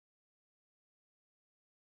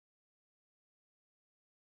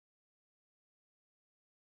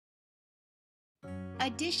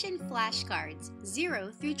Addition flashcards 0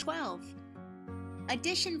 through 12.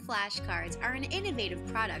 Addition flashcards are an innovative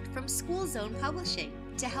product from School Zone Publishing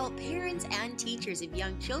to help parents and teachers of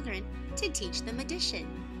young children to teach them addition.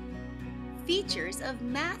 Features of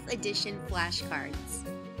Math Addition flashcards.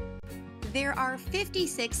 There are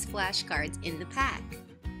 56 flashcards in the pack.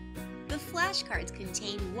 The flashcards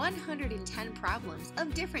contain 110 problems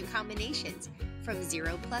of different combinations from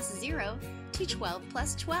 0 plus 0 to 12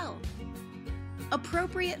 plus 12.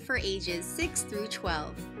 Appropriate for ages 6 through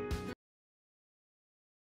 12.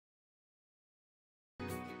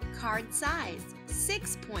 Card size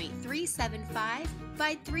 6.375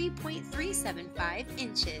 by 3.375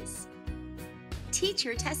 inches.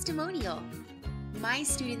 Teacher testimonial. My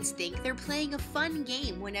students think they're playing a fun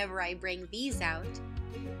game whenever I bring these out.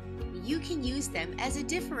 You can use them as a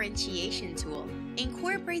differentiation tool,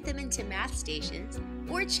 incorporate them into math stations,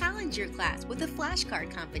 or challenge your class with a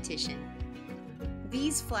flashcard competition.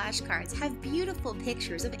 These flashcards have beautiful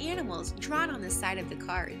pictures of animals drawn on the side of the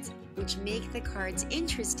cards, which make the cards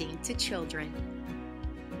interesting to children.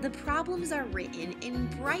 The problems are written in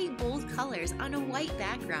bright, bold colors on a white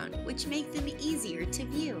background, which make them easier to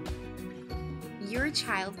view. Your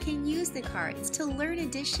child can use the cards to learn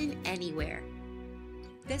addition anywhere.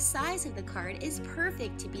 The size of the card is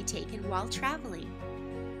perfect to be taken while traveling.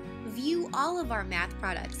 View all of our math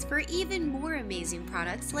products for even more amazing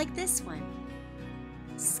products like this one.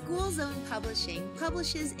 School Zone Publishing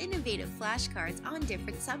publishes innovative flashcards on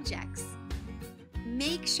different subjects.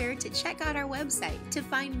 Make sure to check out our website to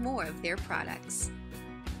find more of their products.